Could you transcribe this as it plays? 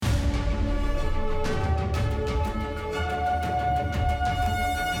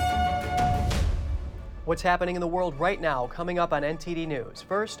What's happening in the world right now coming up on NTD News.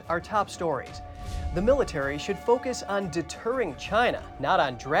 First, our top stories. The military should focus on deterring China, not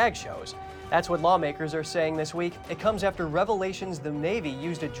on drag shows. That's what lawmakers are saying this week. It comes after revelations the Navy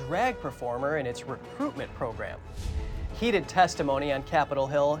used a drag performer in its recruitment program. Heated testimony on Capitol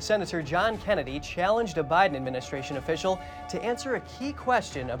Hill, Senator John Kennedy challenged a Biden administration official to answer a key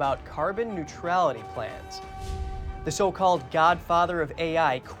question about carbon neutrality plans. The so-called godfather of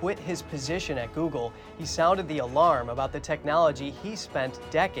AI quit his position at Google. He sounded the alarm about the technology he spent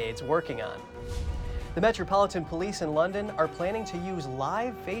decades working on. The Metropolitan Police in London are planning to use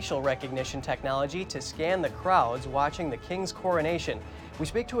live facial recognition technology to scan the crowds watching the King's coronation. We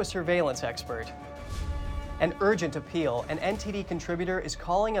speak to a surveillance expert. An urgent appeal. An NTD contributor is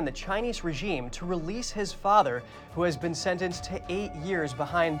calling on the Chinese regime to release his father, who has been sentenced to 8 years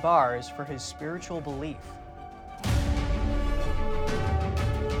behind bars for his spiritual belief.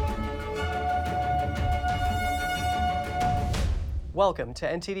 Welcome to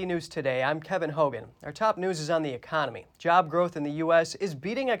NTD News Today. I'm Kevin Hogan. Our top news is on the economy. Job growth in the U.S. is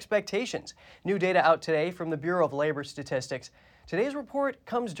beating expectations. New data out today from the Bureau of Labor Statistics. Today's report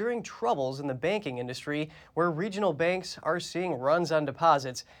comes during troubles in the banking industry, where regional banks are seeing runs on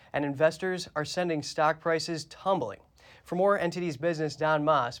deposits and investors are sending stock prices tumbling. For more, NTD's business Don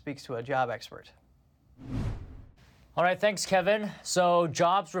Ma speaks to a job expert. All right, thanks, Kevin. So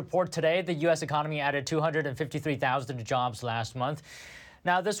jobs report today. The U.S. economy added 253,000 jobs last month.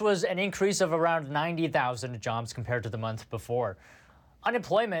 Now, this was an increase of around 90,000 jobs compared to the month before.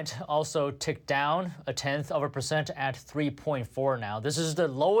 Unemployment also ticked down 0.1% at 3.4 now. This is the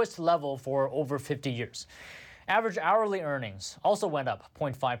lowest level for over 50 years. Average hourly earnings also went up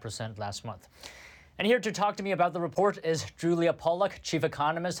 0.5% last month. And here to talk to me about the report is Julia Pollack, Chief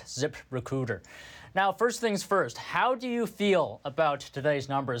Economist, ZipRecruiter. Now, first things first, how do you feel about today's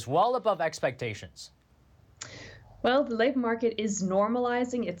numbers? Well above expectations. Well, the labor market is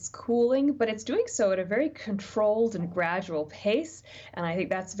normalizing, it's cooling, but it's doing so at a very controlled and gradual pace. And I think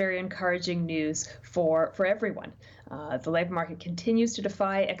that's very encouraging news for everyone. The labor market continues to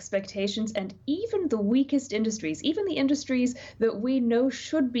defy expectations, and even the weakest industries, even the industries that we know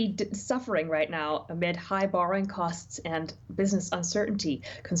should be suffering right now amid high borrowing costs and business uncertainty,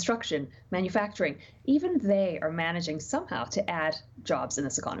 construction, manufacturing, even they are managing somehow to add jobs in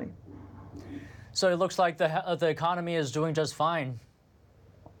this economy. So it looks like the economy is doing just fine.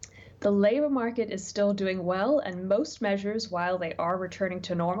 The labor market is still doing well, and most measures, while they are returning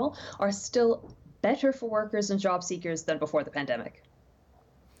to normal, are still better for workers and job seekers than before the pandemic.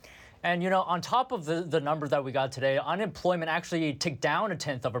 And, on top of the number that we got today, unemployment actually ticked down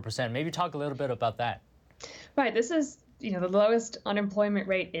 0.1%. Maybe talk a little bit about that. Right. This is the lowest unemployment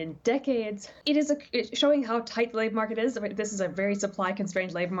rate in decades. It's showing how tight the labor market is. This is a very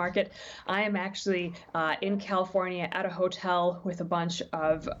supply-constrained labor market. I am actually in California at a hotel with a bunch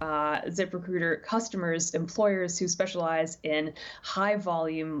of ZipRecruiter customers, employers who specialize in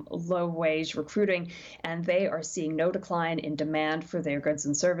high-volume, low-wage recruiting, and they are seeing no decline in demand for their goods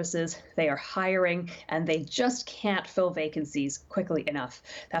and services. They are hiring, and they just can't fill vacancies quickly enough.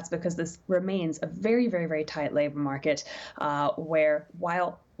 That's because this remains a very, very, very tight labor market. Where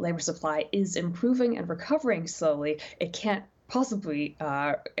while labor supply is improving and recovering slowly, it can't possibly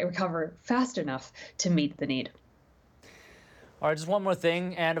recover fast enough to meet the need. All right, just one more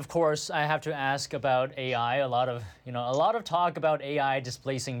thing, and of course, I have to ask about AI. A lot of talk about AI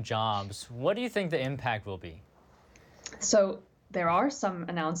displacing jobs. What do you think the impact will be? So there are some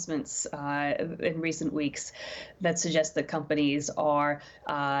announcements in recent weeks that suggest that companies are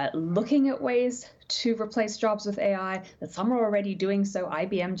looking at ways to replace jobs with AI, that some are already doing so.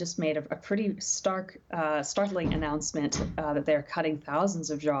 IBM just made a pretty startling announcement that they're cutting thousands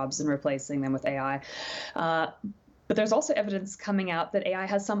of jobs and replacing them with AI. But there's also evidence coming out that AI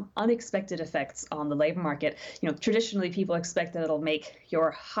has some unexpected effects on the labor market. Traditionally, people expect that it'll make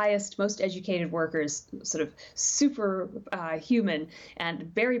your highest, most educated workers sort of super human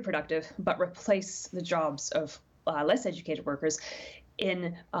and very productive, but replace the jobs of less educated workers.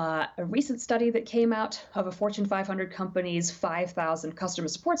 In a recent study that came out of a Fortune 500 company's 5,000 customer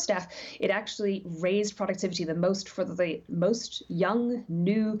support staff, it actually raised productivity the most for the most young,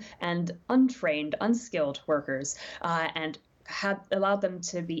 new, and untrained, unskilled workers, and had allowed them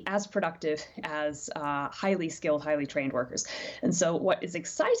to be as productive as highly skilled, highly trained workers. And so what is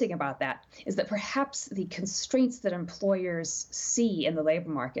exciting about that is that perhaps the constraints that employers see in the labor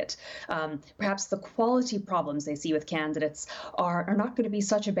market, perhaps the quality problems they see with candidates are not going to be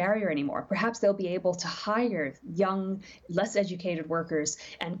such a barrier anymore. Perhaps they'll be able to hire young, less educated workers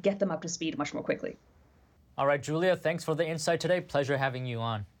and get them up to speed much more quickly. All right, Julia, thanks for the insight today. Pleasure having you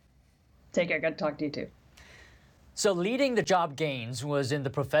on. Take care. Good to talk to you too. So leading the job gains was in the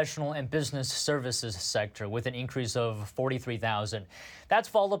professional and business services sector with an increase of 43,000. That's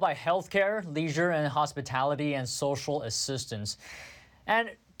followed by healthcare, leisure and hospitality, and social assistance.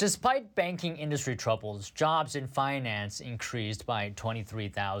 And despite banking industry troubles, jobs in finance increased by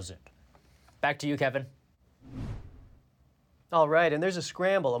 23,000. Back to you, Kevin. All right, and there's a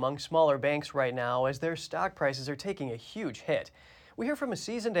scramble among smaller banks right now as their stock prices are taking a huge hit. We hear from a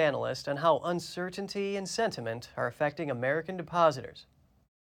seasoned analyst on how uncertainty and sentiment are affecting American depositors.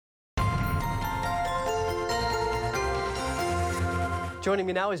 Joining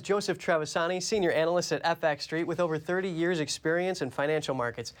me now is Joseph Trevisani, senior analyst at FX Street with over 30 years experience in financial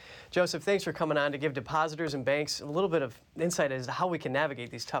markets. Joseph, thanks for coming on to give depositors and banks a little bit of insight as to how we can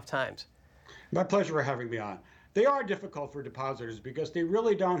navigate these tough times. My pleasure for having me on. They are difficult for depositors because they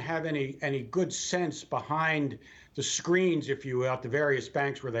really don't have any good sense behind the screens, if you will, at the various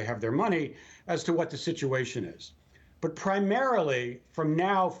banks where they have their money as to what the situation is. But primarily from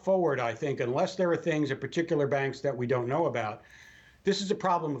now forward, I think, unless there are things at particular banks that we don't know about, this is a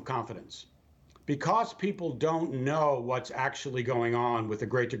problem of confidence. Because people don't know what's actually going on with a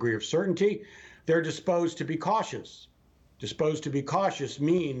great degree of certainty, they're disposed to be cautious. Disposed to be cautious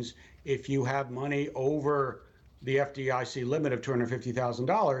means if you have money over the FDIC limit of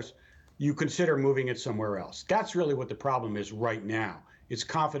 $250,000, you consider moving it somewhere else. That's really what the problem is right now. It's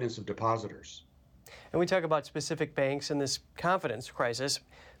confidence of depositors. And we talk about specific banks in this confidence crisis.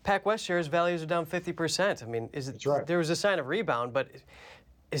 PacWest shares values are down 50%. I mean, That's right. There was a sign of rebound, but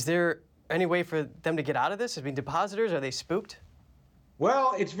is there any way for them to get out of this? I mean, depositors, are they spooked?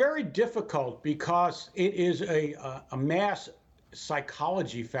 Well, it's very difficult because it is a mass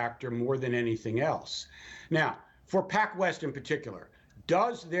psychology factor more than anything else. Now, for PacWest in particular,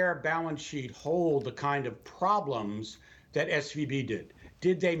 does their balance sheet hold the kind of problems that SVB did?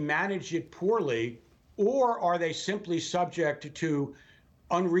 Did they manage it poorly, or are they simply subject to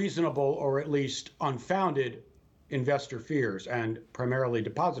unreasonable or at least unfounded investor fears and primarily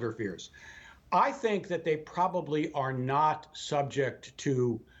depositor fears? I think that they probably are not subject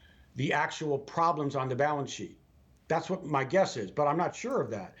to the actual problems on the balance sheet. That's what my guess is, but I'm not sure of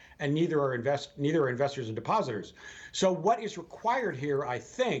that. And neither are investors and depositors. So what is required here, I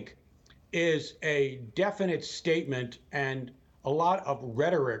think, is a definite statement and a lot of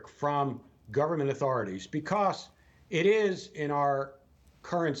rhetoric from government authorities, because it is, in our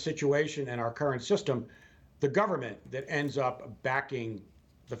current situation and our current system, the government that ends up backing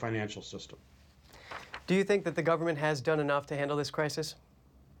the financial system. Do you think that the government has done enough to handle this crisis?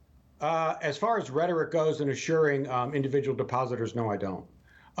 As far as rhetoric goes and assuring individual depositors, no, I don't.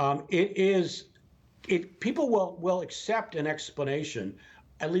 People will accept an explanation,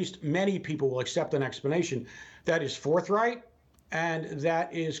 at least many people will accept an explanation that is forthright and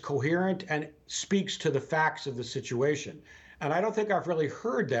that is coherent and speaks to the facts of the situation. And I don't think I've really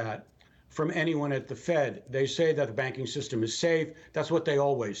heard that from anyone at the Fed. They say that the banking system is safe. That's what they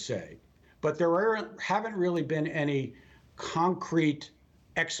always say. But there haven't really been any concrete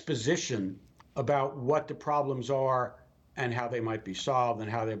exposition about what the problems are and how they might be solved and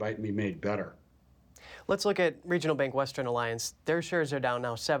how they might be made better. Let's look at Regional Bank Western Alliance. Their shares are down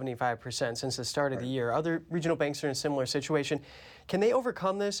now 75% since the start of the year. Other regional banks are in a similar situation. Can they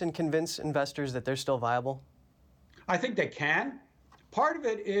overcome this and convince investors that they're still viable? I think they can. Part of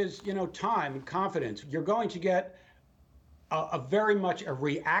it is, time and confidence. You're going to get a very much a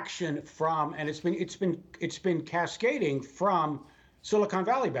reaction from, and it's been cascading from Silicon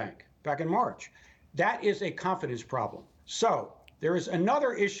Valley Bank back in March. That is a confidence problem. So there is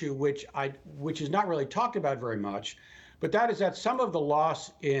another issue which is not really talked about very much, but that is that some of the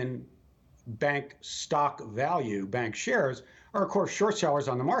loss in bank stock value, bank shares, are of course short sellers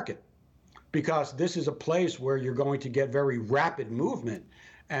on the market, because this is a place where you're going to get very rapid movement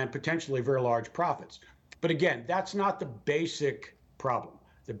and potentially very large profits. But again, that's not the basic problem.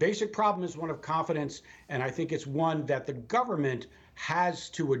 The basic problem is one of confidence, and I think it's one that the government has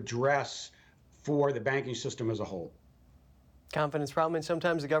to address for the banking system as a whole. Confidence problem, and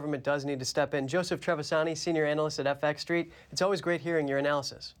sometimes the government does need to step in. Joseph Trevisani, senior analyst at FX Street. It's always great hearing your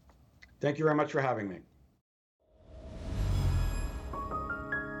analysis. Thank you very much for having me.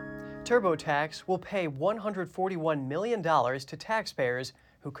 Turbotax will pay $141 million to taxpayers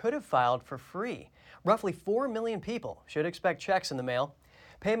who could have filed for free. Roughly 4 million people should expect checks in the mail.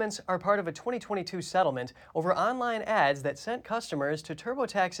 Payments are part of a 2022 settlement over online ads that sent customers to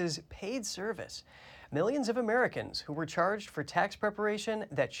TurboTax's paid service. Millions of Americans who were charged for tax preparation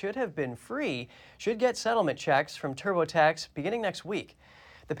that should have been free should get settlement checks from TurboTax beginning next week.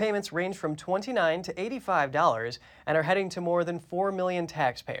 The payments range from $29 to $85 and are heading to more than 4 million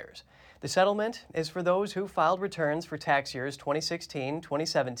taxpayers. The settlement is for those who filed returns for tax years 2016,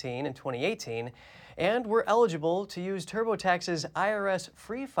 2017, and 2018 and were eligible to use Turbotax's IRS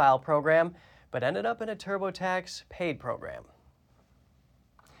Free File program but ended up in a Turbotax paid program.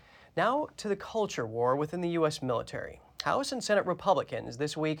 Now to the culture war within the U.S. military. House and Senate Republicans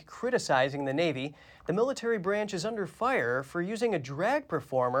this week criticizing the Navy. The military branch is under fire for using a drag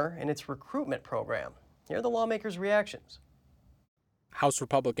performer in its recruitment program. Here are the lawmakers' reactions. House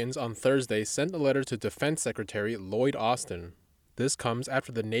Republicans on Thursday sent a letter to Defense Secretary Lloyd Austin. This comes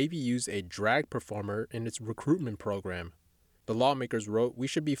after the Navy used a drag performer in its recruitment program. The lawmakers wrote, "We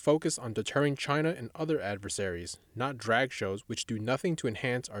should be focused on deterring China and other adversaries, not drag shows which do nothing to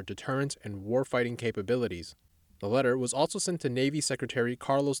enhance our deterrence and warfighting capabilities." The letter was also sent to Navy Secretary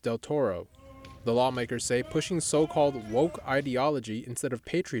Carlos Del Toro. The lawmakers say pushing so-called woke ideology instead of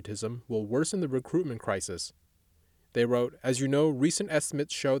patriotism will worsen the recruitment crisis. They wrote, "As you know, recent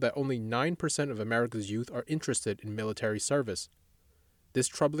estimates show that only 9% of America's youth are interested in military service. This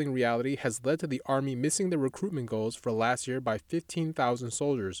troubling reality has led to the Army missing the recruitment goals for last year by 15,000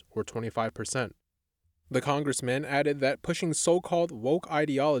 soldiers, or 25%. The congressman added that pushing so-called woke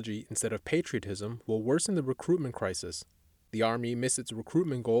ideology instead of patriotism will worsen the recruitment crisis. The Army missed its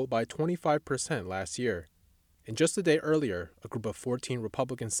recruitment goal by 25% last year. And just a day earlier, a group of 14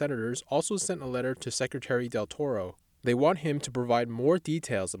 Republican senators also sent a letter to Secretary Del Toro. They want him to provide more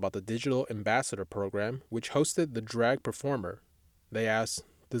details about the Digital Ambassador program, which hosted the drag performer. They asked,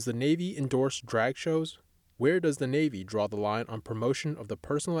 does the Navy endorse drag shows? Where does the Navy draw the line on promotion of the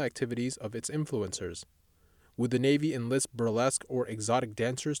personal activities of its influencers? Would the Navy enlist burlesque or exotic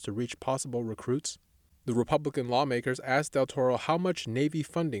dancers to reach possible recruits? The Republican lawmakers asked Del Toro how much Navy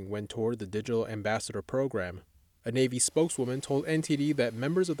funding went toward the Digital Ambassador program. A Navy spokeswoman told NTD that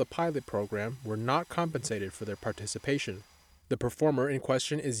members of the pilot program were not compensated for their participation. The performer in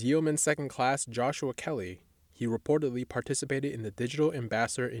question is Yeoman Second Class Joshua Kelly. He reportedly participated in the Digital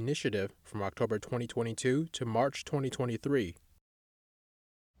Ambassador Initiative from October 2022 to March 2023.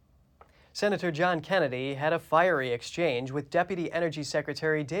 Senator John Kennedy had a fiery exchange with Deputy Energy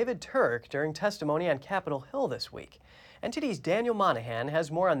Secretary David Turk during testimony on Capitol Hill this week. NTD's Daniel Monahan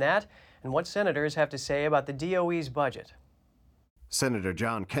has more on that and what senators have to say about the DOE's budget. Senator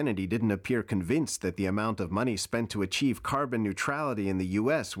John Kennedy didn't appear convinced that the amount of money spent to achieve carbon neutrality in the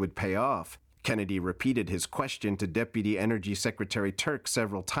U.S. would pay off. Kennedy repeated his question to Deputy Energy Secretary Turk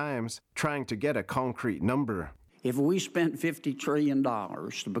several times, trying to get a concrete number. If we spent $50 trillion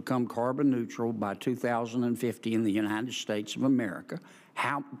to become carbon neutral by 2050 in the United States of America,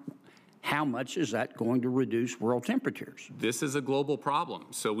 how much is that going to reduce world temperatures? This is a global problem,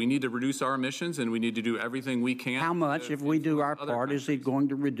 so we need to reduce our emissions and we need to do everything we can. How much, if we do our part, is it going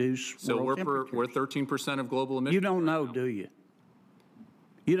to reduce world temperatures? So we're 13% of global emissions. You don't know, do you?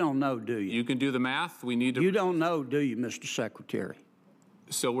 You don't know, do you? You can do the math. We need to. You don't know, do you, Mr. Secretary?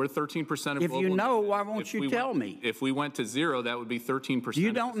 So we're 13% of global emissions. If you know, why won't you tell me? If we went to zero, that would be 13%.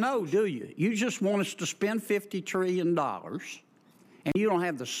 You don't know, do you? You just want us to spend $50 trillion, and you don't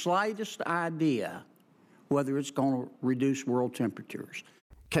have the slightest idea whether it's going to reduce world temperatures.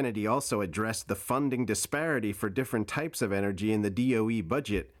 Kennedy also addressed the funding disparity for different types of energy in the DOE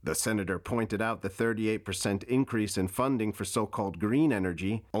budget. The senator pointed out the 38% increase in funding for so-called green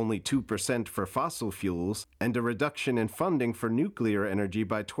energy, only 2% for fossil fuels, and a reduction in funding for nuclear energy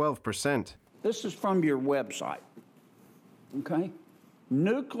by 12%. This is from your website, okay?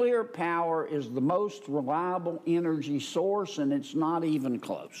 Nuclear power is the most reliable energy source, and it's not even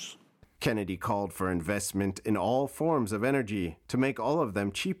close. Kennedy called for investment in all forms of energy to make all of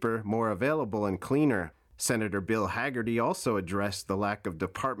them cheaper, more available, and cleaner. Senator Bill Hagerty also addressed the lack of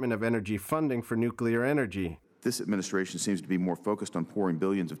Department of Energy funding for nuclear energy. This administration seems to be more focused on pouring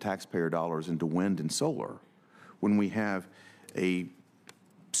billions of taxpayer dollars into wind and solar when we have a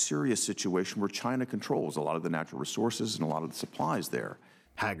serious situation where China controls a lot of the natural resources and a lot of the supplies there.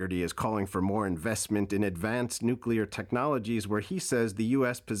 Hagerty is calling for more investment in advanced nuclear technologies where he says the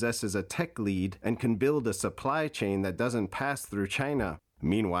U.S. possesses a tech lead and can build a supply chain that doesn't pass through China.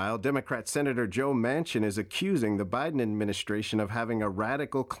 Meanwhile, Democrat Senator Joe Manchin is accusing the Biden administration of having a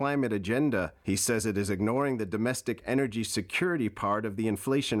radical climate agenda. He says it is ignoring the domestic energy security part of the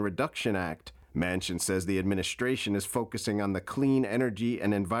Inflation Reduction Act. Manchin says the administration is focusing on the clean energy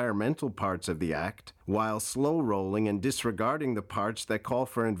and environmental parts of the act, while slow-rolling and disregarding the parts that call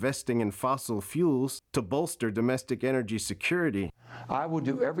for investing in fossil fuels to bolster domestic energy security. I will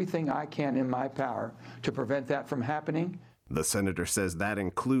do everything I can in my power to prevent that from happening. The senator says that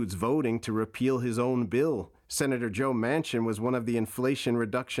includes voting to repeal his own bill. Senator Joe Manchin was one of the Inflation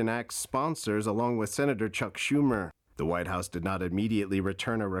Reduction Act's sponsors, along with Senator Chuck Schumer. The White House did not immediately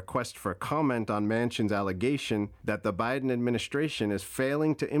return a request for comment on Manchin's allegation that the Biden administration is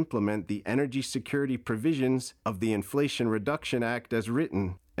failing to implement the energy security provisions of the Inflation Reduction Act as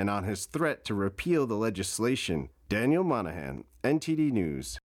written, and on his threat to repeal the legislation. Daniel Monahan, NTD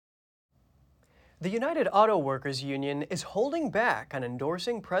News. The United Auto Workers Union is holding back on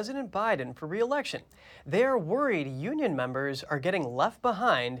endorsing President Biden for re-election. They are worried union members are getting left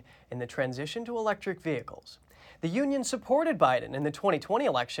behind in the transition to electric vehicles. The union supported Biden in the 2020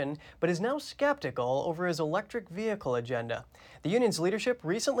 election, but is now skeptical over his electric vehicle agenda. The union's leadership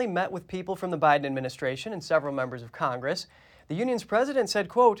recently met with people from the Biden administration and several members of Congress. The union's president said,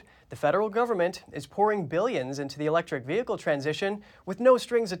 quote, "The federal government is pouring billions into the electric vehicle transition with no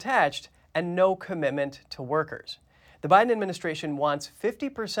strings attached and no commitment to workers." The Biden administration wants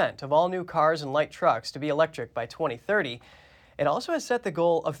 50% of all new cars and light trucks to be electric by 2030. It also has set the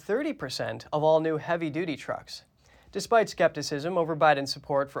goal of 30% of all new heavy-duty trucks. Despite skepticism over Biden's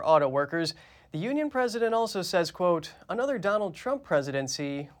support for auto workers, the union president also says, quote, "Another Donald Trump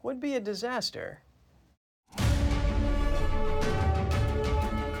presidency would be a disaster."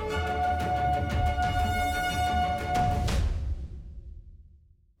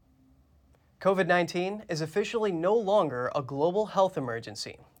 COVID-19 is officially no longer a global health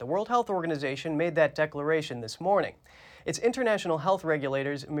emergency. The World Health Organization made that declaration this morning. Its International Health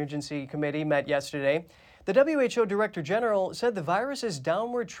Regulators Emergency Committee met yesterday. The WHO Director General said the virus's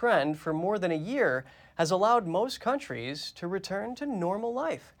downward trend for more than a year has allowed most countries to return to normal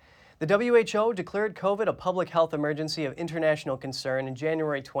life. The WHO declared COVID a public health emergency of international concern in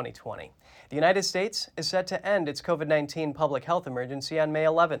January 2020. The United States is set to end its COVID-19 public health emergency on May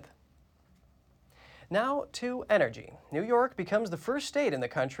 11th. Now to energy. New York becomes the first state in the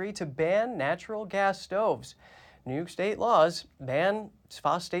country to ban natural gas stoves. New state laws ban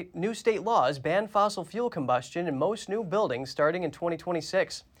fossil fuel combustion in most new buildings starting in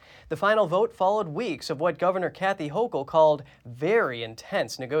 2026. The final vote followed weeks of what Governor Kathy Hochul called very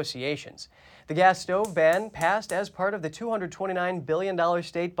intense negotiations. The gas stove ban passed as part of the $229 billion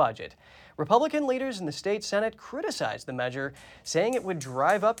state budget. Republican leaders in the state Senate criticized the measure, saying it would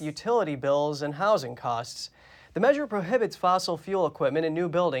drive up utility bills and housing costs. The measure prohibits fossil fuel equipment in new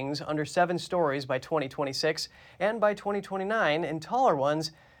buildings under 7 stories by 2026 and by 2029 in taller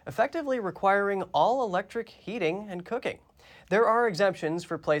ones, effectively requiring all electric heating and cooking. There are exemptions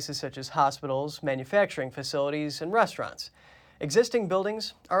for places such as hospitals, manufacturing facilities, and restaurants. Existing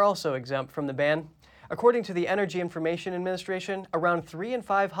buildings are also exempt from the ban. According to the Energy Information Administration, around 3 in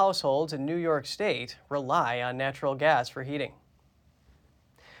 5 households in New York State rely on natural gas for heating.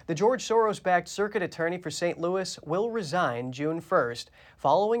 The George Soros-backed circuit attorney for St. Louis will resign June 1st,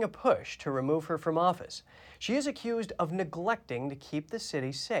 following a push to remove her from office. She is accused of neglecting to keep the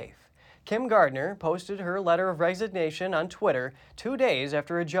city safe. Kim Gardner posted her letter of resignation on Twitter 2 days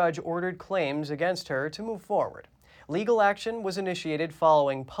after a judge ordered claims against her to move forward. Legal action was initiated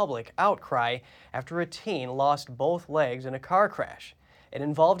following public outcry after a teen lost both legs in a car crash. It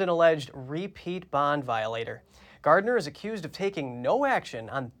involved an alleged repeat bond violator. Gardner is accused of taking no action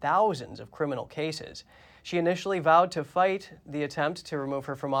on thousands of criminal cases. She initially vowed to fight the attempt to remove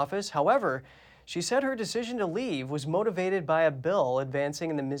her from office. However, she said her decision to leave was motivated by a bill advancing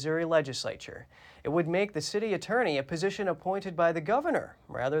in the Missouri legislature. It would make the city attorney a position appointed by the governor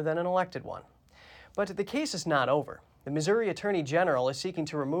rather than an elected one. But the case is not over. The Missouri Attorney General is seeking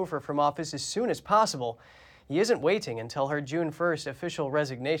to remove her from office as soon as possible. He isn't waiting until her June 1st official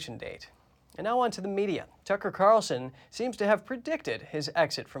resignation date. And now on to the media. Tucker Carlson seems to have predicted his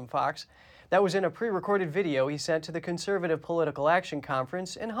exit from Fox. That was in a pre-recorded video he sent to the Conservative Political Action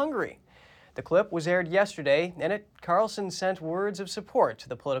Conference in Hungary. The clip was aired yesterday, and Carlson sent words of support to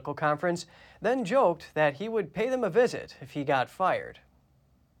the political conference, then joked that he would pay them a visit if he got fired.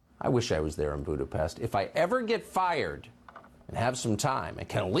 I wish I was there in Budapest. If I ever get fired and have some time and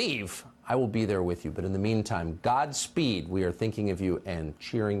can leave, I will be there with you. But in the meantime, Godspeed. We are thinking of you and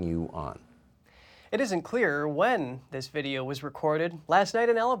cheering you on. It isn't clear when this video was recorded. Last night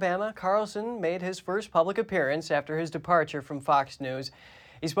in Alabama, Carlson made his first public appearance after his departure from Fox News.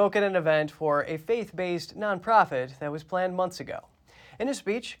 He spoke at an event for a faith-based nonprofit that was planned months ago. In his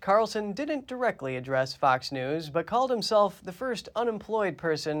speech, Carlson didn't directly address Fox News, but called himself the first unemployed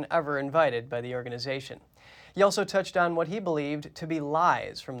person ever invited by the organization. He also touched on what he believed to be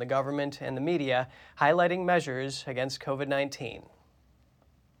lies from the government and the media, highlighting measures against COVID-19.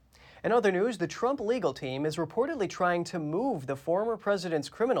 In other news, the Trump legal team is reportedly trying to move the former president's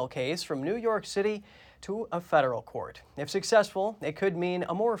criminal case from New York City to a federal court. If successful, it could mean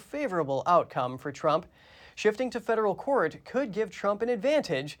a more favorable outcome for Trump. shifting to federal court could give Trump an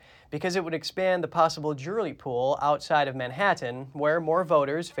advantage because it would expand the possible jury pool outside of Manhattan, where more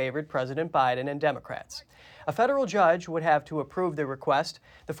voters favored President Biden and Democrats. A federal judge would have to approve the request.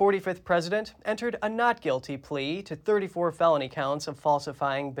 The 45th president entered a not guilty plea to 34 felony counts of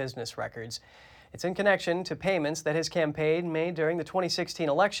falsifying business records. It's in connection to payments that his campaign made during the 2016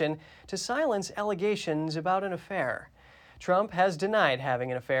 election to silence allegations about an affair. Trump has denied having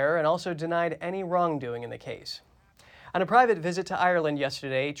an affair and also denied any wrongdoing in the case. On a private visit to Ireland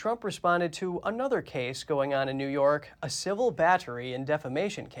yesterday, Trump responded to another case going on in New York, a civil battery and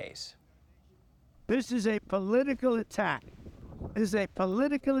defamation case. This is a political attack. This is a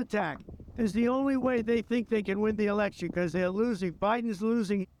political attack. It's the only way they think they can win the election because they're losing. Biden's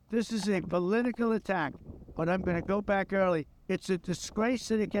losing. This is a political attack. But I'm going to go back early. It's a disgrace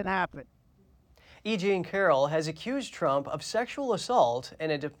that it can happen. E. Jean Carroll has accused Trump of sexual assault in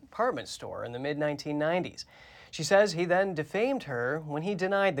a department store in the mid-1990s. She says he then defamed her when he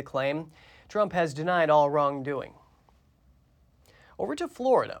denied the claim. Trump has denied all wrongdoing. Over to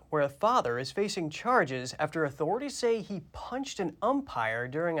Florida, where a father is facing charges after authorities say he punched an umpire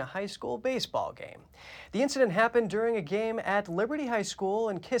during a high school baseball game. The incident happened during a game at Liberty High School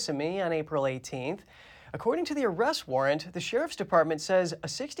in Kissimmee on April 18th. According to the arrest warrant, the sheriff's department says a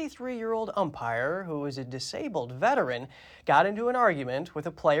 63-year-old umpire, who is a disabled veteran, got into an argument with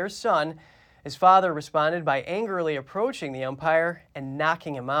a player's son. His father responded by angrily approaching the umpire and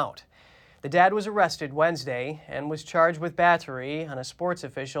knocking him out. The dad was arrested Wednesday and was charged with battery on a sports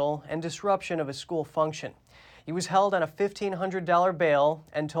official and disruption of a school function. He was held on a $1,500 bail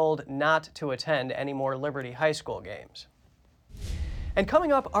and told not to attend any more Liberty High School games. And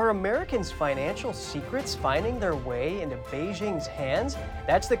coming up, are Americans' financial secrets finding their way into Beijing's hands?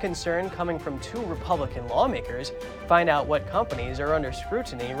 That's the concern coming from two Republican lawmakers. Find out what companies are under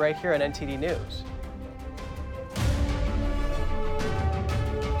scrutiny right here on NTD News.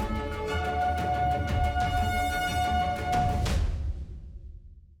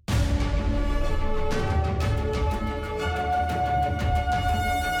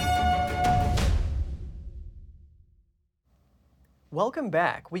 Welcome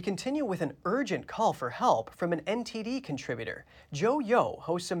back. We continue with an urgent call for help from an NTD contributor. Joe Yo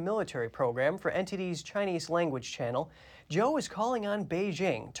hosts a military program for NTD's Chinese language channel. Joe is calling on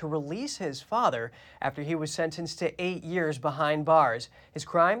Beijing to release his father after he was sentenced to 8 years behind bars. His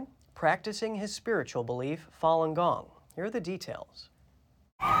crime? Practicing his spiritual belief, Falun Gong. Here are the details.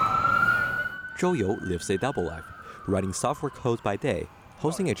 Zhou You lives a double life, writing software code by day,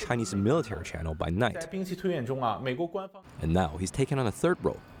 hosting a Chinese military channel by night. And now he's taken on a third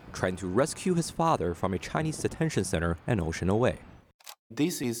role, trying to rescue his father from a Chinese detention center an ocean away.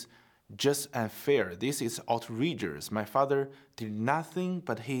 This is just unfair. This is outrageous. My father did nothing,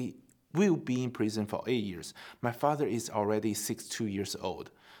 but he will be in prison for 8 years. My father is already 62 years old.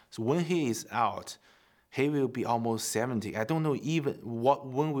 So when he is out, he will be almost 70. I don't know even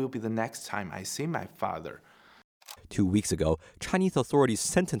when will be the next time I see my father. 2 weeks ago, Chinese authorities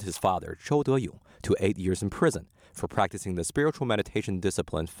sentenced his father, Zhou Deyong, to 8 years in prison for practicing the spiritual meditation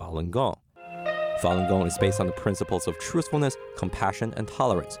discipline Falun Gong. Falun Gong is based on the principles of truthfulness, compassion, and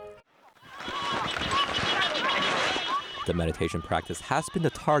tolerance. The meditation practice has been the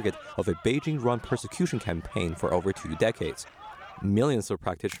target of a Beijing-run persecution campaign for over 2 decades. Millions of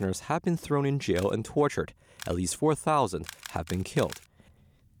practitioners have been thrown in jail and tortured. At least 4,000 have been killed.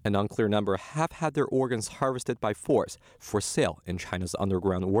 An unclear number have had their organs harvested by force for sale in China's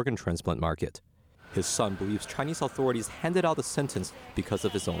underground organ transplant market. His son believes Chinese authorities handed out the sentence because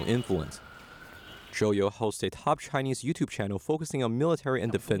of his own influence. Zhou You hosts a top Chinese YouTube channel focusing on military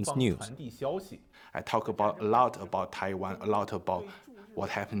and defense news. I talk a lot about Taiwan, a lot about what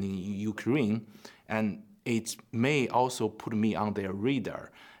happened in Ukraine, and it may also put me on their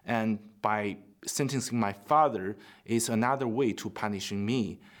radar. And by sentencing my father is another way to punishing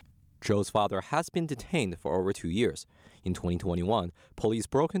me. Zhou's father has been detained for over 2 years. In 2021, police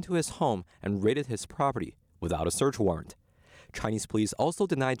broke into his home and raided his property without a search warrant. Chinese police also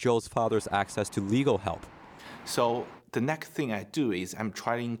denied Zhou's father's access to legal help. So the next thing I do is I'm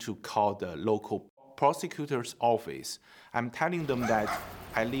trying to call the local prosecutor's office. I'm telling them that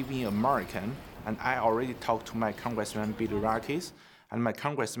I live in America and I already talked to my Congressman Billy Rakis, and my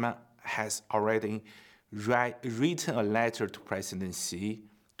congressman has already written a letter to President Xi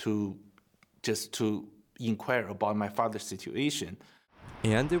to inquire about my father's situation.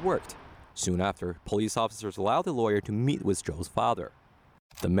 And it worked. Soon after, police officers allowed the lawyer to meet with Zhou's father.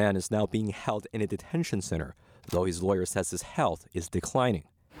 The man is now being held in a detention center, though his lawyer says his health is declining.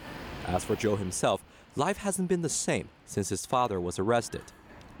 As for Zhou himself, life hasn't been the same since his father was arrested.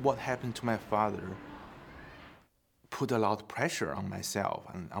 What happened to my father put a lot of pressure on myself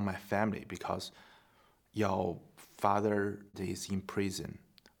and on my family because your father is in prison.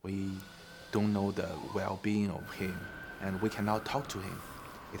 We don't know the well-being of him, and we cannot talk to him.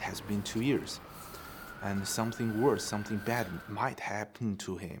 It has been 2 years, and something worse, something bad might happen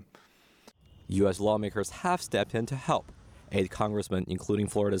to him. U.S. lawmakers have stepped in to help. 8 congressmen, including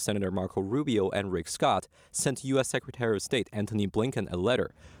Florida Senator Marco Rubio and Rick Scott, sent U.S. Secretary of State Antony Blinken a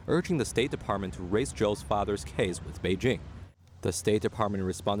letter urging the State Department to raise Joe's father's case with Beijing. The State Department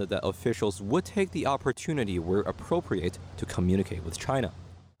responded that officials would take the opportunity where appropriate to communicate with China.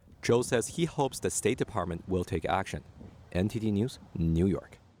 Joe says he hopes the State Department will take action. NTD News, New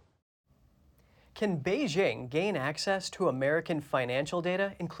York. Can Beijing gain access to American financial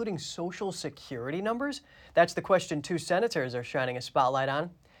data, including Social Security numbers? That's the question 2 senators are shining a spotlight on.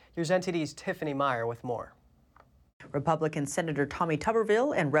 Here's NTD's Tiffany Meyer with more. Republican Senator Tommy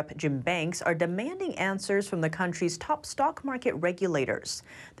Tuberville and Rep. Jim Banks are demanding answers from the country's top stock market regulators,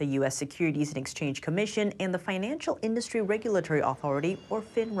 the U.S. Securities and Exchange Commission and the Financial Industry Regulatory Authority, or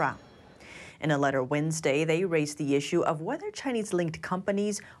FINRA. In a letter Wednesday, they raised the issue of whether Chinese-linked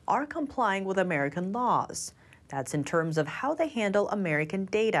companies are complying with American laws. That's in terms of how they handle American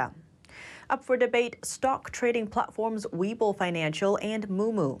data. Up for debate, stock trading platforms Webull Financial and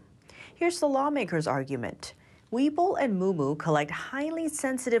Moomoo. Here's the lawmakers' argument. Webull and Moomoo collect highly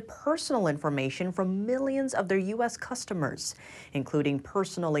sensitive personal information from millions of their U.S. customers, including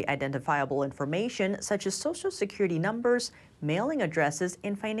personally identifiable information such as Social Security numbers, mailing addresses,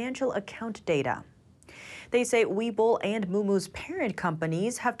 and financial account data. They say Webull and Moomoo's parent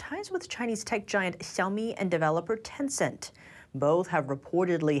companies have ties with Chinese tech giant Xiaomi and developer Tencent. Both have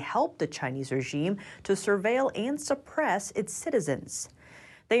reportedly helped the Chinese regime to surveil and suppress its citizens.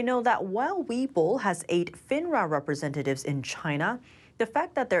 They know that while Webull has 8 FINRA representatives in China, the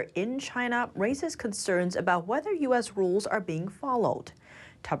fact that they're in China raises concerns about whether U.S. rules are being followed.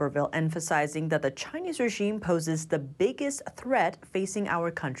 Tuberville emphasizing that the Chinese regime poses the biggest threat facing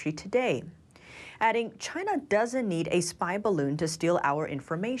our country today. Adding, China doesn't need a spy balloon to steal our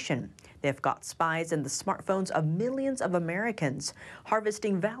information. They've got spies in the smartphones of millions of Americans,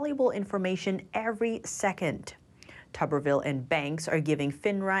 harvesting valuable information every second. Tuberville and Banks are giving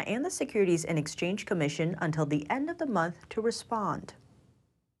FINRA and the Securities and Exchange Commission until the end of the month to respond.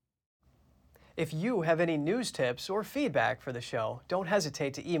 If you have any news tips or feedback for the show, don't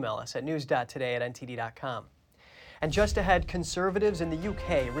hesitate to email us at news.today@ntd.com. And just ahead, conservatives in the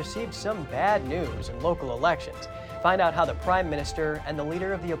UK received some bad news in local elections. Find out how the Prime Minister and the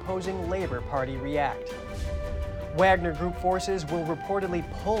leader of the opposing Labour Party react. Wagner Group forces will reportedly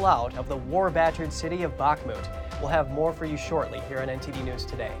pull out of the war-battered city of Bakhmut. We'll have more for you shortly here on NTD News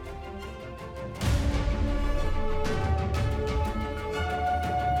Today.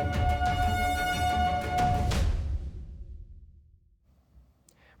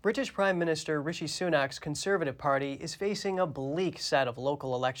 British Prime Minister Rishi Sunak's Conservative Party is facing a bleak set of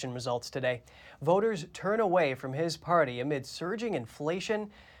local election results today. Voters turn away from his party amid surging inflation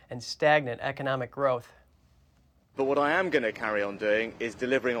and stagnant economic growth. But what I am going to carry on doing is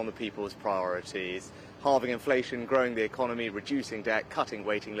delivering on the people's priorities. Halving inflation, growing the economy, reducing debt, cutting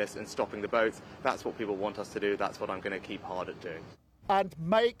waiting lists and stopping the boats. That's what people want us to do. That's what I'm going to keep hard at doing. And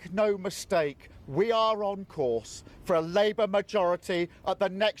make no mistake, we are on course for a Labour majority at the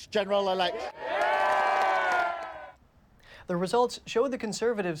next general election. The results show the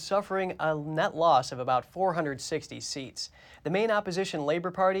Conservatives suffering a net loss of about 460 seats. The main opposition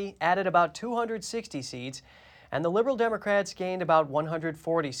Labour Party added about 260 seats, and the Liberal Democrats gained about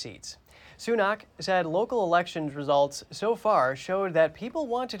 140 seats. Sunak said local elections results so far showed that people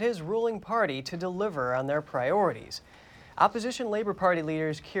wanted his ruling party to deliver on their priorities. Opposition Labour Party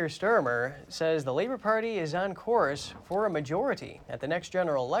leader Keir Starmer says the Labour Party is on course for a majority at the next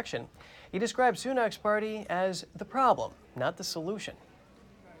general election. He described Sunak's party as the problem, not the solution.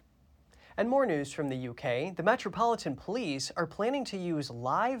 And more news from the UK. The Metropolitan Police are planning to use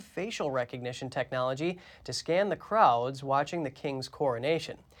live facial recognition technology to scan the crowds watching the King's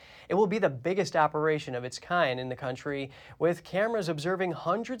coronation. It will be the biggest operation of its kind in the country, with cameras observing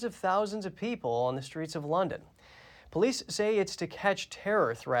hundreds of thousands of people on the streets of London. Police say it's to catch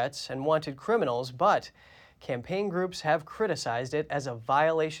terror threats and wanted criminals, but campaign groups have criticized it as a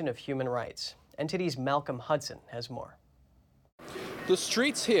violation of human rights. NTD's Malcolm Hudson has more. The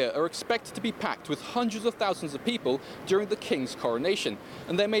streets here are expected to be packed with hundreds of thousands of people during the King's coronation,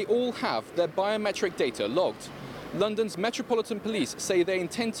 and they may all have their biometric data logged. London's Metropolitan Police say they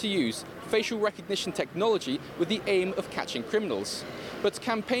intend to use facial recognition technology with the aim of catching criminals. But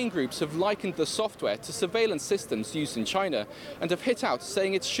campaign groups have likened the software to surveillance systems used in China and have hit out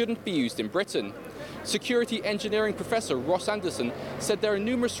saying it shouldn't be used in Britain. Security engineering professor Ross Anderson said there are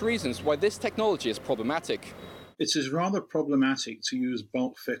numerous reasons why this technology is problematic. It is rather problematic to use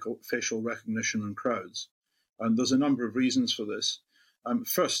bulk facial recognition in crowds, and there's a number of reasons for this.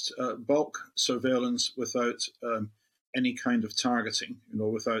 First, bulk surveillance without any kind of targeting,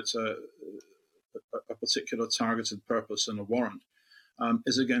 without a particular targeted purpose and a warrant,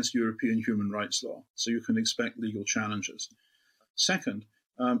 is against European human rights law, so you can expect legal challenges. Second,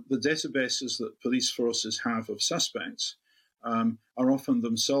 the databases that police forces have of suspects are often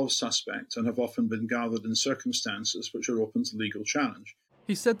themselves suspect and have often been gathered in circumstances which are open to legal challenge.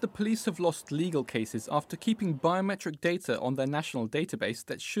 He said the police have lost legal cases after keeping biometric data on their national database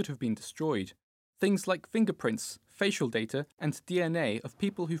that should have been destroyed. Things like fingerprints, facial data, and DNA of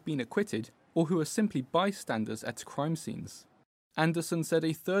people who've been acquitted or who are simply bystanders at crime scenes. Anderson said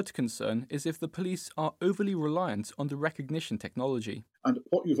a third concern is if the police are overly reliant on the recognition technology. And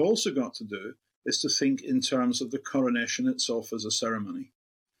what you've also got to do is to think in terms of the coronation itself as a ceremony.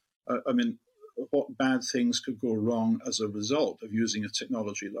 What bad things could go wrong as a result of using a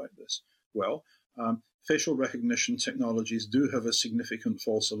technology like this? Well, facial recognition technologies do have a significant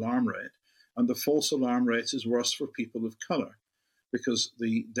false alarm rate, and the false alarm rate is worse for people of colour because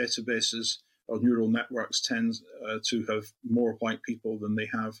the databases or neural networks tend to have more white people than they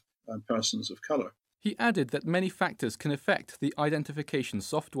have persons of colour. He added that many factors can affect the identification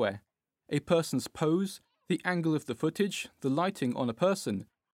software. A person's pose, the angle of the footage, the lighting on a person.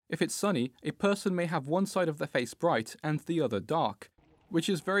 If it's sunny, a person may have one side of their face bright and the other dark, which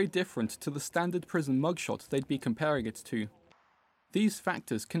is very different to the standard prison mugshot they'd be comparing it to. These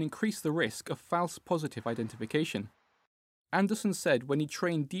factors can increase the risk of false positive identification. Anderson said when you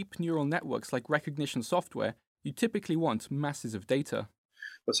train deep neural networks like recognition software, you typically want masses of data.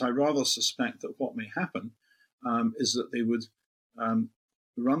 But I rather suspect that what may happen is that they would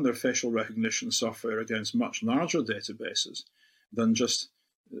run their facial recognition software against much larger databases than just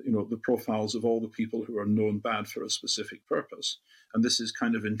the profiles of all the people who are known bad for a specific purpose. And this is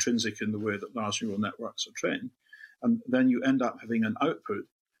kind of intrinsic in the way that large neural networks are trained. And then you end up having an output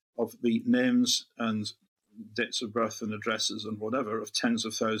of the names and dates of birth and addresses and whatever of tens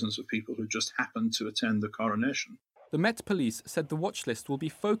of thousands of people who just happened to attend the coronation. The Met Police said the watch list will be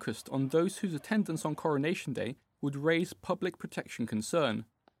focused on those whose attendance on Coronation Day would raise public protection concern.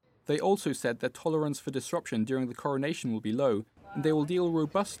 They also said their tolerance for disruption during the coronation will be low, and they will deal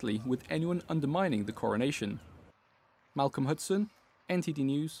robustly with anyone undermining the coronation. Malcolm Hudson, NTD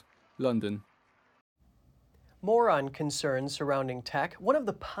News, London. More on concerns surrounding tech. One of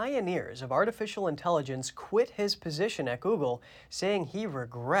the pioneers of artificial intelligence quit his position at Google, saying he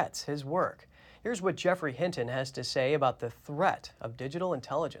regrets his work. Here's what Geoffrey Hinton has to say about the threat of digital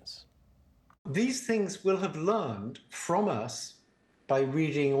intelligence. These things will have learned from us by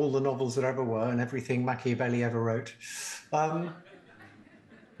reading all the novels that ever were and everything Machiavelli ever wrote,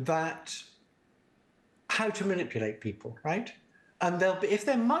 that how to manipulate people, right? And they'll be, if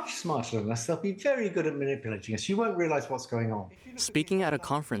they're much smarter than us, they'll be very good at manipulating us. You won't realize what's going on. Speaking at a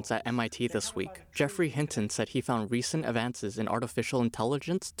conference at MIT this week, Geoffrey Hinton said he found recent advances in artificial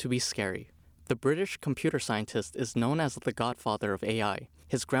intelligence to be scary. The British computer scientist is known as the godfather of AI.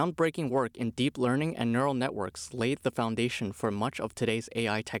 His groundbreaking work in deep learning and neural networks laid the foundation for much of today's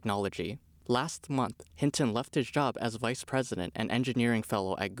AI technology. Last month, Hinton left his job as vice president and engineering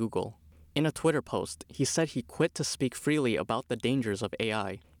fellow at Google. In a Twitter post, he said he quit to speak freely about the dangers of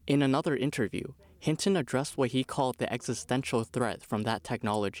AI. In another interview, Hinton addressed what he called the existential threat from that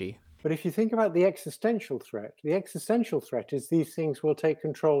technology. But if you think about the existential threat is these things will take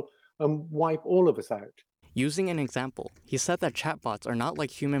control and wipe all of us out. Using an example, he said that chatbots are not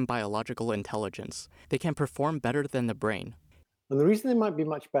like human biological intelligence. They can perform better than the brain. And the reason they might be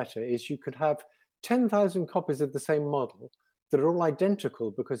much better is you could have 10,000 copies of the same model that are all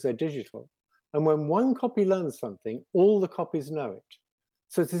identical because they're digital. And when one copy learns something, all the copies know it.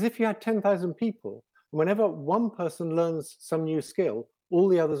 So it's as if you had 10,000 people, and whenever one person learns some new skill, all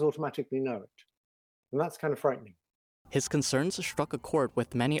the others automatically know it. And that's kind of frightening. His concerns struck a chord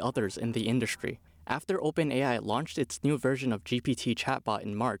with many others in the industry. After OpenAI launched its new version of GPT chatbot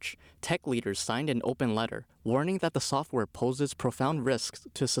in March, tech leaders signed an open letter warning that the software poses profound risks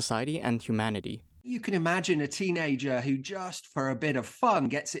to society and humanity. You can imagine a teenager who just for a bit of fun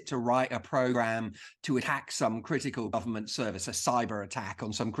gets it to write a program to attack some critical government service, a cyber attack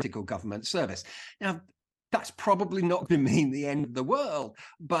on some critical government service. Now, That's probably not going to mean the end of the world,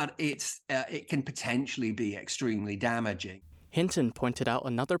 but it can potentially be extremely damaging. Hinton pointed out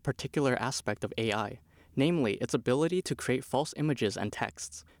another particular aspect of AI, namely its ability to create false images and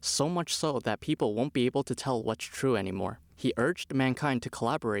texts, so much so that people won't be able to tell what's true anymore. He urged mankind to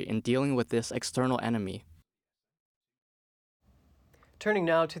collaborate in dealing with this external enemy. Turning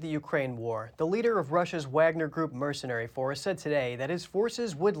now to the Ukraine war, the leader of Russia's Wagner Group mercenary force said today that his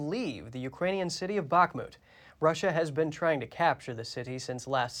forces would leave the Ukrainian city of Bakhmut. Russia has been trying to capture the city since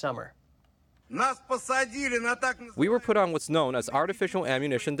last summer. We were put on what's known as artificial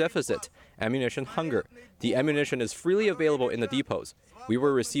ammunition deficit, ammunition hunger. The ammunition is freely available in the depots. We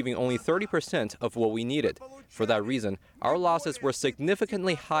were receiving only 30% of what we needed. For that reason, our losses were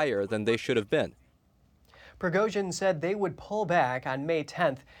significantly higher than they should have been. Prigozhin said they would pull back on May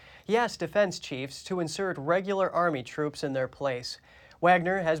 10th. He asked defense chiefs to insert regular army troops in their place.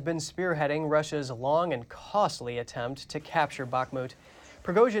 Wagner has been spearheading Russia's long and costly attempt to capture Bakhmut.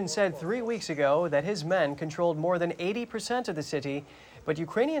 Prigozhin said 3 weeks ago that his men controlled more than 80% of the city, but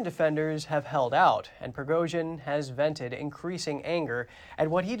Ukrainian defenders have held out, and Prigozhin has vented increasing anger at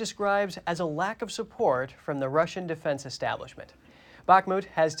what he describes as a lack of support from the Russian defense establishment. Bakhmut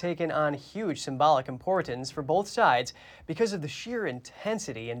has taken on huge symbolic importance for both sides because of the sheer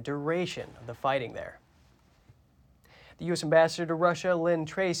intensity and duration of the fighting there. The U.S. Ambassador to Russia, Lynn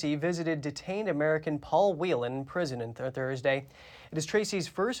Tracy, visited detained American Paul Whelan in prison on Thursday. It is Tracy's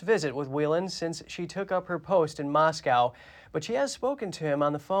first visit with Whelan since she took up her post in Moscow, but she has spoken to him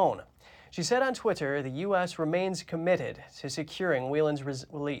on the phone. She said on Twitter the U.S. remains committed to securing Whelan's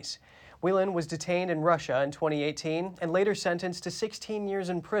release. Whelan was detained in Russia in 2018 and later sentenced to 16 years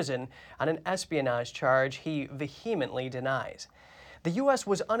in prison on an espionage charge he vehemently denies. The U.S.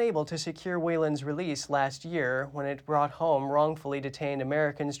 was unable to secure Whelan's release last year when it brought home wrongfully detained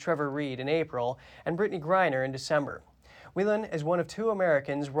Americans Trevor Reed in April and Brittany Griner in December. Whelan is one of 2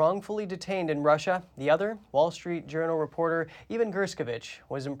 Americans wrongfully detained in Russia. The other, Wall Street Journal reporter Ivan Gershkovich,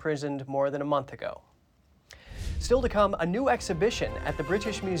 was imprisoned more than a month ago. Still to come, a new exhibition at the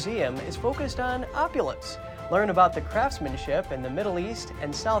British Museum is focused on opulence. Learn about the craftsmanship in the Middle East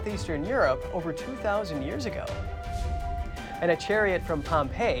and Southeastern Europe over 2,000 years ago. And a chariot from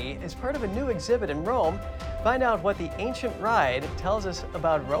Pompeii is part of a new exhibit in Rome. Find out what the ancient ride tells us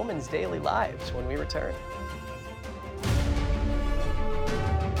about Romans' daily lives when we return.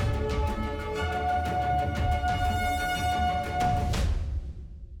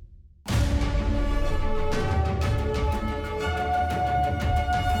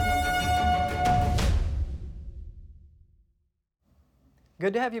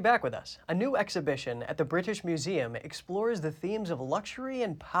 Good to have you back with us. A new exhibition at the British Museum explores the themes of luxury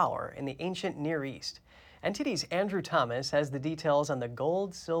and power in the ancient Near East. NTD's Andrew Thomas has the details on the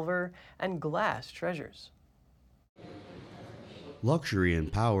gold, silver, and glass treasures. Luxury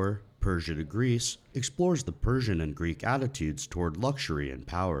and Power, Persia to Greece, explores the Persian and Greek attitudes toward luxury and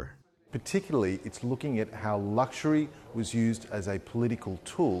power. Particularly, it's looking at how luxury was used as a political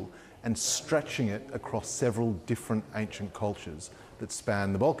tool and stretching it across several different ancient cultures that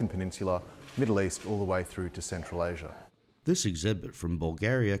span the Balkan Peninsula, Middle East, all the way through to Central Asia. This exhibit from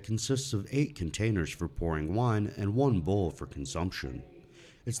Bulgaria consists of 8 containers for pouring wine and 1 bowl for consumption.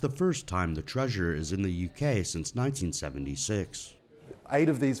 It's the first time the treasure is in the UK since 1976. 8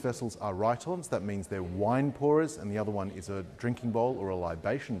 of these vessels are rhytons, that means they're wine pourers, and the other one is a drinking bowl or a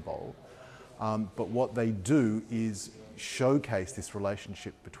libation bowl. But what they do is showcase this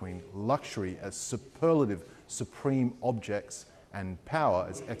relationship between luxury as superlative, supreme objects and power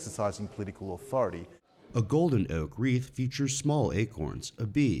as exercising political authority. A golden oak wreath features small acorns, a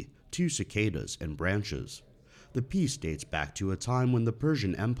bee, 2 cicadas, and branches. The piece dates back to a time when the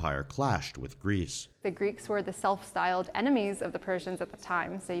Persian Empire clashed with Greece. The Greeks were the self-styled enemies of the Persians at the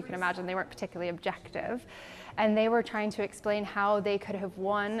time, so you can imagine they weren't particularly objective. And they were trying to explain how they could have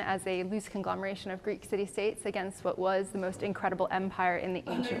won as a loose conglomeration of Greek city-states against what was the most incredible empire in the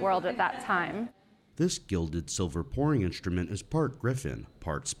ancient world at that time. This gilded silver pouring instrument is part griffin,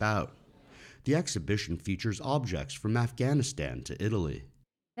 part spout. The exhibition features objects from Afghanistan to Italy.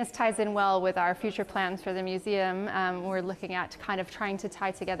 This ties in well with our future plans for the museum. We're looking at kind of trying to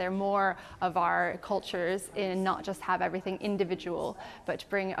tie together more of our cultures and not just have everything individual, but to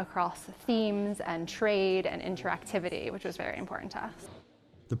bring across themes and trade and interactivity, which was very important to us.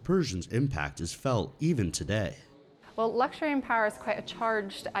 The Persians' impact is felt even today. Well, luxury and power is quite a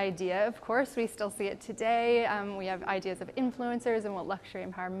charged idea. Of course, we still see it today. We have ideas of influencers and what luxury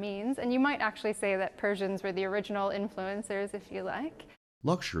and power means. And you might actually say that Persians were the original influencers, if you like.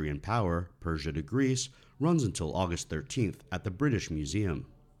 Luxury and Power, Persia to Greece, runs until August 13th at the British Museum.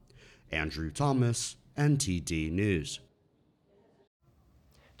 Andrew Thomas, NTD News.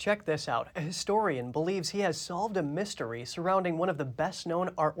 Check this out. A historian believes he has solved a mystery surrounding one of the best-known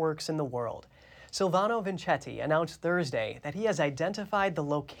artworks in the world. Silvano Vincetti announced Thursday that he has identified the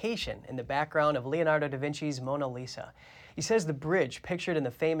location in the background of Leonardo da Vinci's Mona Lisa. He says the bridge pictured in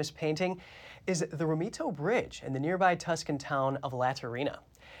the famous painting is the Romito Bridge in the nearby Tuscan town of Laterina.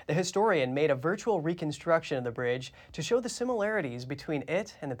 The historian made a virtual reconstruction of the bridge to show the similarities between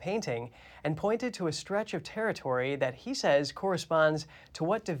it and the painting and pointed to a stretch of territory that he says corresponds to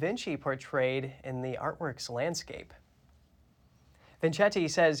what da Vinci portrayed in the artwork's landscape. Vincetti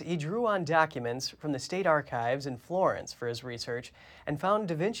says he drew on documents from the state archives in Florence for his research and found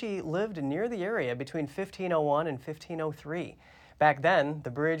da Vinci lived near the area between 1501 and 1503. Back then,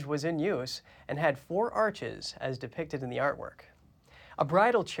 the bridge was in use and had 4 arches as depicted in the artwork. A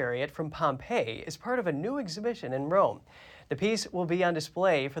bridal chariot from Pompeii is part of a new exhibition in Rome. The piece will be on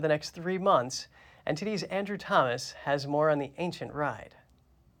display for the next 3 months. NTD's Andrew Thomas has more on the ancient ride.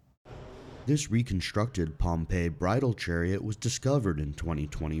 This reconstructed Pompeii bridal chariot was discovered in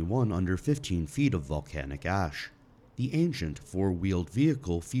 2021 under 15 feet of volcanic ash. The ancient 4-wheeled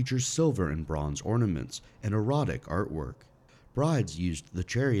vehicle features silver and bronze ornaments and erotic artwork. Brides used the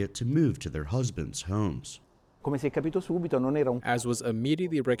chariot to move to their husbands' homes. As was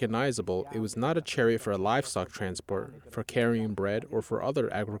immediately recognizable, it was not a chariot for a livestock transport, for carrying bread, or for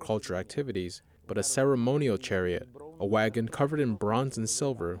other agricultural activities, but a ceremonial chariot, a wagon covered in bronze and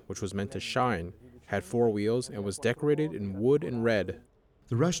silver, which was meant to shine, had 4 wheels, and was decorated in wood and red.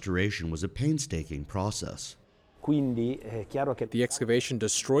 The restoration was a painstaking process. The excavation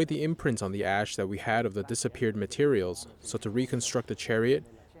destroyed the imprints on the ash that we had of the disappeared materials, so to reconstruct the chariot,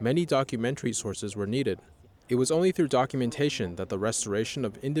 many documentary sources were needed. It was only through documentation that the restoration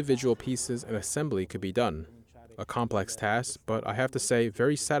of individual pieces and assembly could be done. A complex task, but I have to say,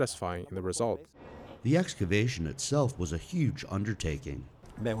 very satisfying in the result. The excavation itself was a huge undertaking.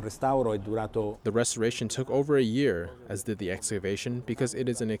 The restoration took over a year, as did the excavation, because it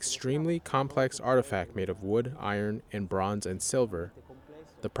is an extremely complex artifact made of wood, iron, and bronze and silver.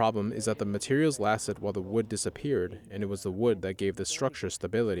 The problem is that the materials lasted while the wood disappeared, and it was the wood that gave the structure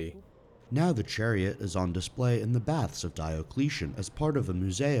stability. Now the chariot is on display in the Baths of Diocletian as part of a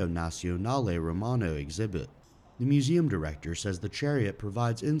Museo Nazionale Romano exhibit. The museum director says the chariot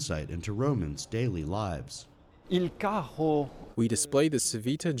provides insight into Romans' daily lives. We display the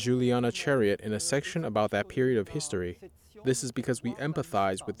Civita Juliana chariot in a section about that period of history. This is because we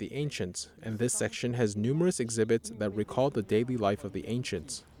empathize with the ancients, and this section has numerous exhibits that recall the daily life of the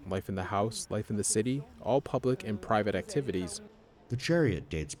ancients, life in the house, life in the city, all public and private activities. The chariot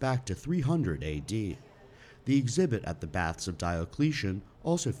dates back to 300 AD. The exhibit at the Baths of Diocletian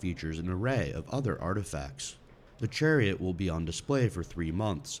also features an array of other artifacts. The chariot will be on display for 3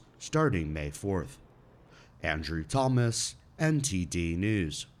 months, starting May 4th. Andrew Thomas, NTD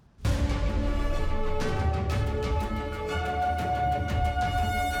News.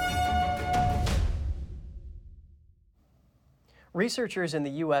 Researchers in the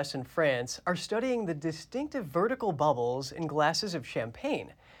U.S. and France are studying the distinctive vertical bubbles in glasses of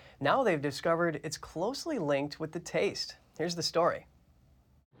champagne. Now they've discovered it's closely linked with the taste. Here's the story.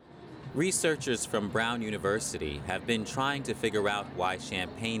 Researchers from Brown University have been trying to figure out why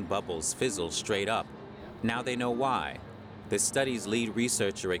champagne bubbles fizzle straight up. Now they know why. The study's lead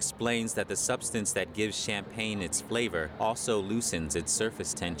researcher explains that the substance that gives champagne its flavor also loosens its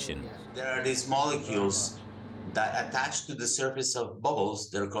surface tension. There are these molecules that attach to the surface of bubbles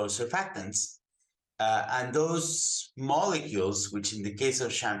that are called surfactants. And those molecules, which in the case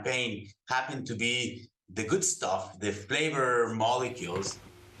of champagne happen to be the good stuff, the flavor molecules.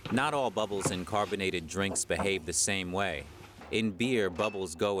 Not all bubbles in carbonated drinks behave the same way. In beer,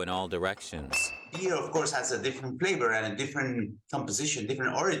 bubbles go in all directions. Beer, of course, has a different flavor and a different composition,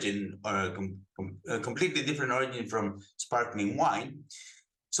 different origin, or a completely different origin from sparkling wine.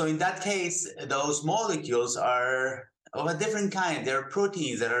 So in that case, those molecules are of a different kind. They're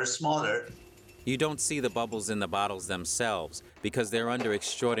proteins that are smaller. You don't see the bubbles in the bottles themselves because they're under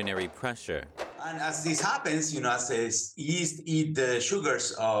extraordinary pressure. And as this happens, as the yeast eat the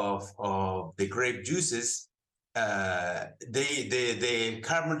sugars of the grape juices, the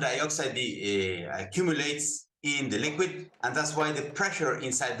carbon dioxide accumulates in the liquid, and that's why the pressure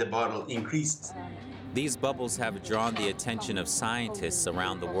inside the bottle increases. These bubbles have drawn the attention of scientists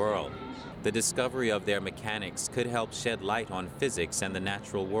around the world. The discovery of their mechanics could help shed light on physics and the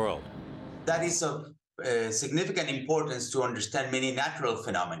natural world. That is of significant importance to understand many natural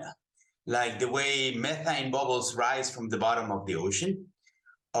phenomena, like the way methane bubbles rise from the bottom of the ocean,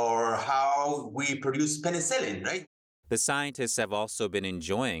 or how we produce penicillin, right? The scientists have also been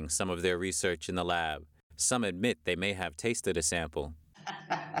enjoying some of their research in the lab. Some admit they may have tasted a sample.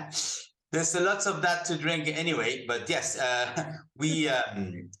 There's lots of that to drink anyway, but yes, we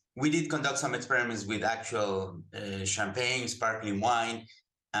did conduct some experiments with actual champagne, sparkling wine,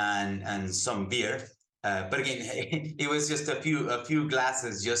 and some beer. But again, it was just a few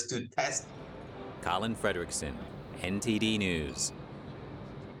glasses just to test. Colin Fredrickson, NTD News.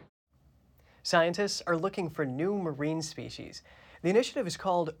 Scientists are looking for new marine species. The initiative is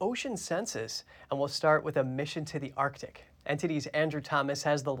called Ocean Census and will start with a mission to the Arctic. NTD's Andrew Thomas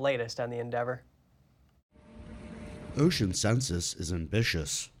has the latest on the endeavor. Ocean Census is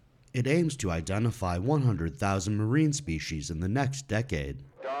ambitious. It aims to identify 100,000 marine species in the next decade.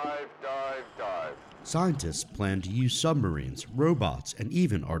 Dive, dive, dive. Scientists plan to use submarines, robots, and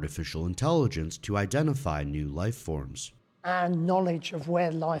even artificial intelligence to identify new life forms. Our knowledge of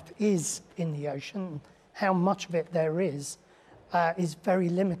where life is in the ocean, how much of it there is very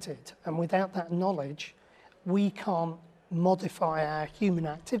limited. And without that knowledge, we can't modify our human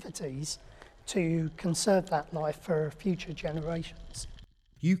activities to conserve that life for future generations.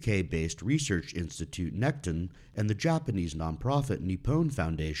 UK-based research institute Necton and the Japanese nonprofit Nippon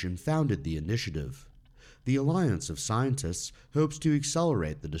Foundation founded the initiative. The Alliance of Scientists hopes to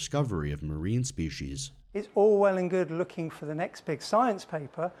accelerate the discovery of marine species. It's all well and good looking for the next big science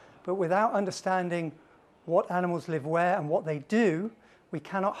paper, but without understanding what animals live where and what they do, we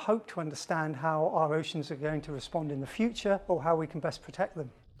cannot hope to understand how our oceans are going to respond in the future or how we can best protect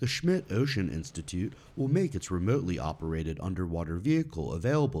them. The Schmidt Ocean Institute will make its remotely operated underwater vehicle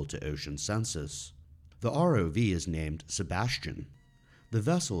available to Ocean Census. The ROV is named Sebastian. The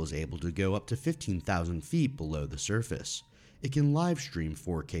vessel is able to go up to 15,000 feet below the surface. It can live stream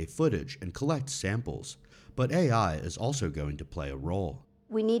 4K footage and collect samples, but AI is also going to play a role.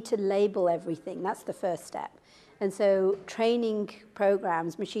 We need to label everything. That's the first step. And so training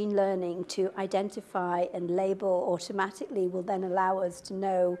programs, machine learning to identify and label automatically will then allow us to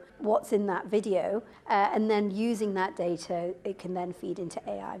know what's in that video. And then using that data, it can then feed into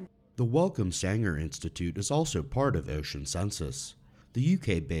AI. The Wellcome Sanger Institute is also part of Ocean Census. The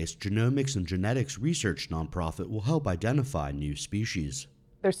UK-based genomics and genetics research nonprofit will help identify new species.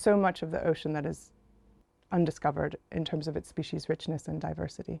 There's so much of the ocean that is undiscovered in terms of its species richness and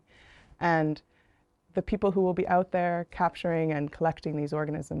diversity. And the people who will be out there capturing and collecting these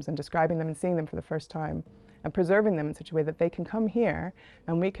organisms and describing them and seeing them for the first time and preserving them in such a way that they can come here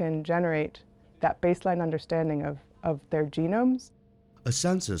and we can generate that baseline understanding of their genomes. A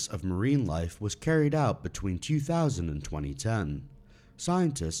census of marine life was carried out between 2000 and 2010.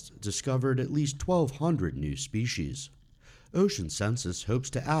 Scientists discovered at least 1,200 new species. Ocean Census hopes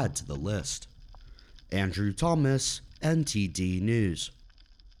to add to the list. Andrew Thomas, NTD News.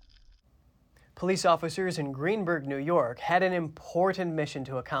 Police officers in Greenburgh, New York had an important mission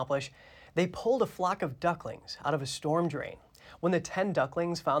to accomplish. They pulled a flock of ducklings out of a storm drain. When the 10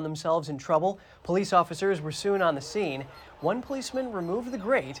 ducklings found themselves in trouble, police officers were soon on the scene. One policeman removed the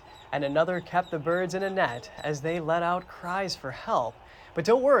grate, and another kept the birds in a net as they let out cries for help. But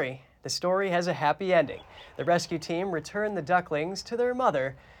don't worry, the story has a happy ending. The rescue team returned the ducklings to their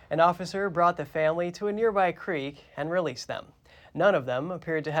mother. An officer brought the family to a nearby creek and released them. None of them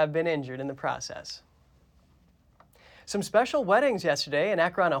appeared to have been injured in the process. Some special weddings yesterday in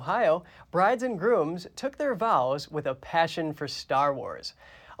Akron, Ohio. Brides and grooms took their vows with a passion for Star Wars.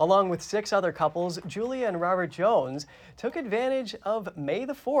 Along with 6 other couples, Julia and Robert Jones took advantage of May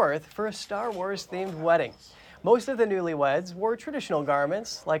the 4th for a Star Wars-themed wedding. Most of the newlyweds wore traditional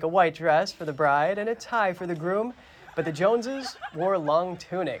garments, like a white dress for the bride and a tie for the groom, but the Joneses wore long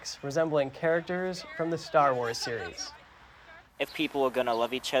tunics resembling characters from the Star Wars series. If people are going to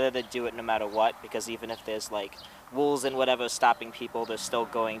love each other, they do it no matter what, because even if there's like rules and whatever stopping people, they're still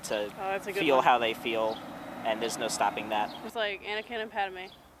going to feel how they feel, and there's no stopping that. It's like Anakin and Padme.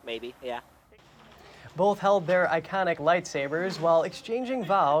 Maybe, yeah. Both held their iconic lightsabers while exchanging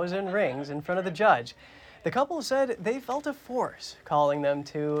vows and rings in front of the judge. The couple said they felt a force calling them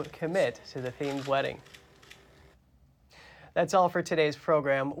to commit to the themed wedding. That's all for today's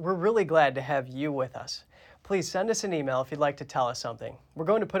program. We're really glad to have you with us. Please send us an email if you'd like to tell us something. We're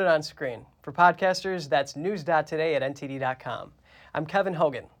going to put it on screen. For podcasters, that's news.today@ntd.com. I'm Kevin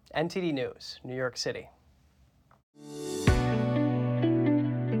Hogan, NTD News, New York City.